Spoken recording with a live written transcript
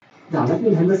بعد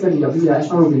الهندسة الرياضية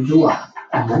أشعر بالجوع.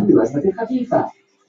 أهلا بوجبة خفيفة.